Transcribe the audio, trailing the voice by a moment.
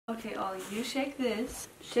Okay, Ollie, you shake this.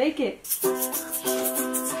 Shake it.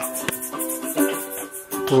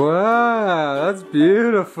 Wow, that's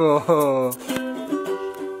beautiful.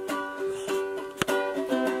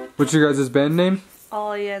 What's your guys' band name?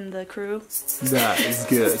 Ollie and the crew. That is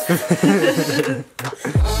good.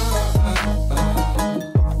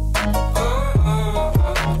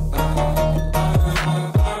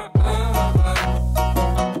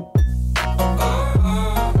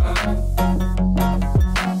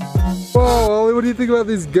 What do you think about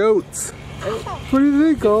these goats? What do you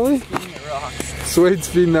think, Ollie? Swade's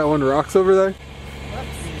feeding that one rocks over there.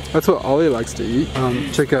 That's what Ollie likes to eat.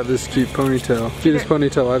 Check out this cute ponytail. Cutest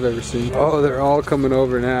ponytail I've ever seen. Oh, they're all coming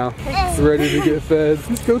over now. Ready to get fed.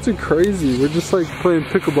 These goats are crazy. We're just like playing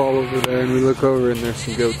pickleball over there and we look over and there's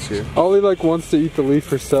some goats here. Ollie like wants to eat the leaf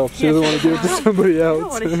herself. She doesn't want to give it to somebody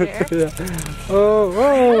else. I don't want to share. Yeah.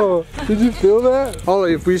 Oh, did you feel that?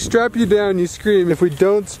 Ollie, if we strap you down, you scream. If we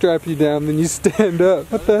don't strap you down, then you stand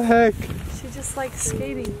up. What the heck? She just likes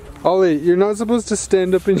skating. Ollie, you're not supposed to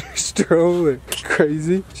stand up in your stroller.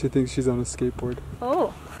 Crazy. She thinks she's on a skateboard.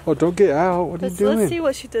 Oh. Oh, don't get out. What are you doing? Let's see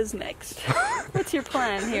what she does next. What's your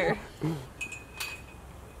plan here?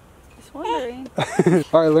 Just wondering.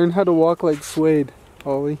 Alright, learn how to walk like Suede,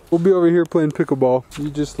 Ollie. We'll be over here playing pickleball.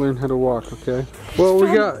 You just learn how to walk, okay? Well, we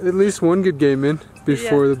got at least one good game in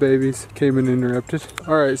before the babies came and interrupted.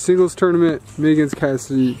 Alright, singles tournament. Me against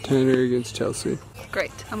Cassidy, Tanner against Chelsea.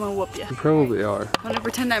 Great, I'm gonna whoop you. You probably are. I'm gonna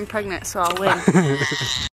pretend I'm pregnant so I'll win.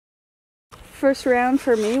 First round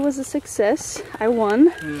for me was a success. I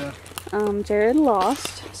won. Yeah. Jared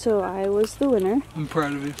lost, so I was the winner. I'm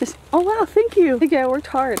proud of you. Oh wow, thank you. I think I worked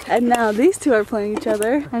hard. And now these two are playing each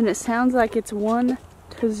other, and it sounds like it's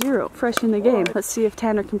 1-0, fresh in the game. Let's see if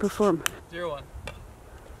Tanner can perform. 0-1.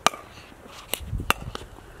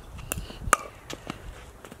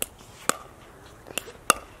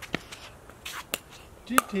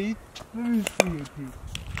 Teeth. Let me see your teeth.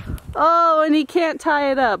 Oh, and he can't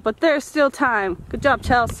tie it up, but there's still time. Good job,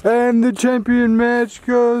 Chelsea. And the champion match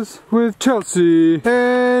goes with Chelsea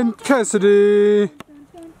and Cassidy.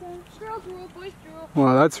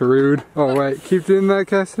 Wow, that's rude. Oh wait, keep doing that,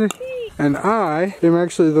 Cassidy. And I am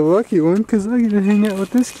actually the lucky one because I get to hang out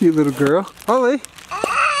with this cute little girl. Ollie.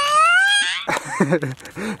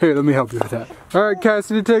 Here, let me help you with that. Alright,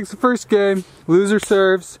 Cassidy takes the first game. Loser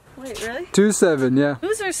serves. Wait, really? 2-7, yeah.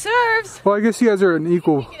 Loser serves. Well, I guess you guys are an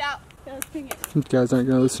equal. Pick it out. Yeah, let's ping it. You guys aren't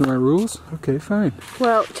gonna listen to my rules? Okay, fine.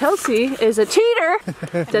 Well, Chelsea is a cheater.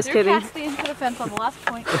 Just kidding. Cassidy and put a fence on the last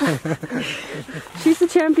point. She's the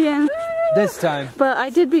champion. This time. But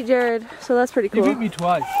I did beat Jared, so that's pretty cool. You beat me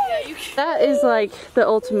twice. That is like the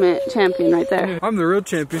ultimate champion right there. I'm the real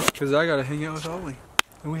champion because I got to hang out with Ollie.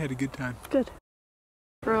 And we had a good time. Good.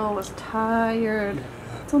 Girl was tired.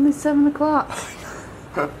 It's only 7 o'clock.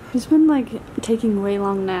 She's been like taking way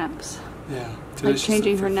long naps. Yeah. Like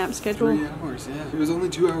changing her nap schedule. 3 hours, yeah. It was only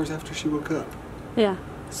 2 hours after she woke up. Yeah.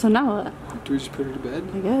 So now what? Do we just put her to bed?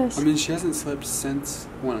 I guess. I mean, she hasn't slept since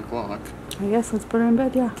 1 o'clock. I guess let's put her in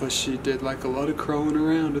bed, yeah. Plus she did like a lot of crawling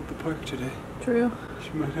around at the park today. True.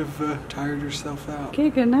 She might have tired herself out. Okay,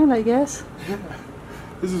 good night, I guess. Yeah.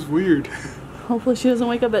 This is weird. Hopefully she doesn't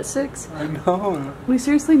wake up at 6. I know. We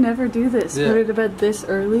seriously never do this. Yeah. Put her to bed this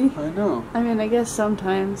early. I know. I mean, I guess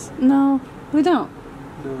sometimes. No, we don't.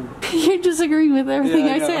 No. You're disagreeing with everything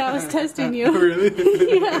Yeah, I say. I was testing you.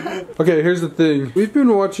 Really? Yeah. Okay, here's the thing. We've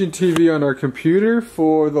been watching TV on our computer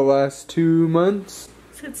for the last 2 months.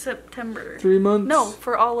 Since September. 3 months? No,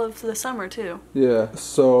 for all of the summer too. Yeah,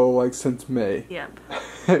 so like since May. Yep.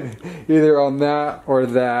 Either on that or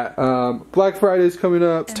that. Black Friday's coming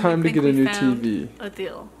up. It's And time we to think get a we new found TV. A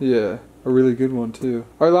deal. Yeah, a really good one too.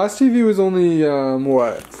 Our last TV was only,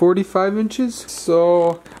 what, 45 inches?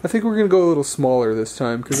 So I think we're gonna go a little smaller this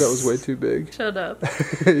time because that was way too big. Shut up.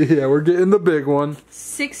 Yeah, we're getting the big one.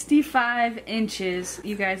 65 inches.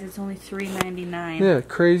 You guys, it's only $3.99. Yeah,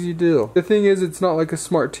 crazy deal. The thing is, it's not like a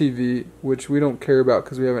smart TV, which we don't care about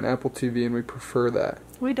because we have an Apple TV and we prefer that.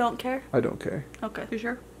 We don't care? I don't care. Okay, you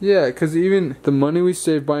sure? Yeah, because even the money we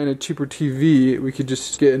save buying a cheaper TV, we could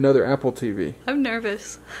just get another Apple TV. I'm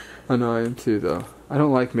nervous. I know, I am too, though. I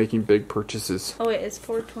don't like making big purchases. Oh wait, it's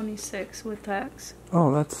 $426 with tax.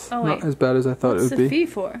 Oh, that's Oh, not wait. as bad as I thought it What's would the be. fee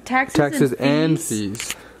for? Taxes And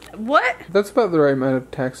fees? fees. What? That's about the right amount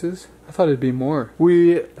of taxes. I thought it'd be more.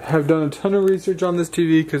 We have done a ton of research on this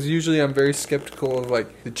TV because usually I'm very skeptical of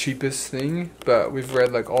like the cheapest thing, but we've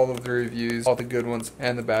read like all of the reviews, all the good ones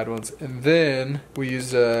and the bad ones, and then we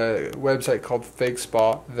use a website called Fake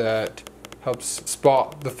Spot that helps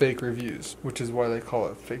spot the fake reviews, which is why they call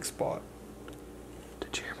it Fake Spot.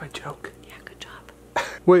 Did you hear my joke? Yeah, good job.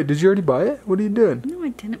 Wait, did you already buy it? What are you doing? No, I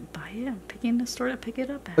didn't buy it. I'm picking the store to pick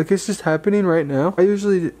it up at. Like, it's just happening right now? I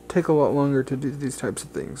usually take a lot longer to do these types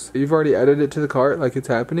of things. You've already added it to the cart like it's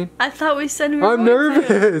happening? I thought we said we were I'm going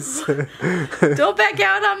nervous! to. Don't back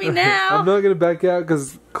out on me now! I'm not gonna back out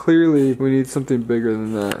because clearly we need something bigger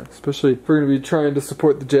than that. Especially if we're gonna be trying to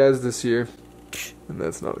support the Jazz this year. And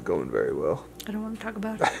that's not going very well. I don't want to talk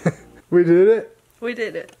about it. We did it? We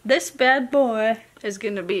did it. This bad boy is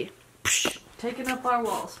gonna be taking up our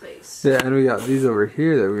wall space. Yeah, and we got these over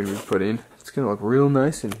here that we're gonna be putting. It's gonna look real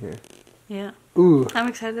nice in here. Yeah. Ooh. I'm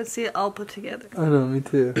excited to see it all put together. I know, me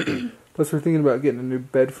too. Plus we're thinking about getting a new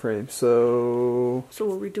bed frame, so... So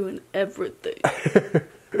we're redoing everything.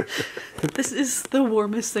 This is the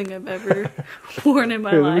warmest thing I've ever worn in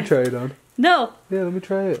my life. Let me try it on. No! Yeah, let me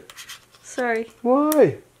try it. Sorry.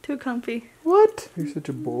 Why? Too comfy. What? You're such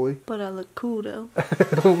a bully. But I look cool though.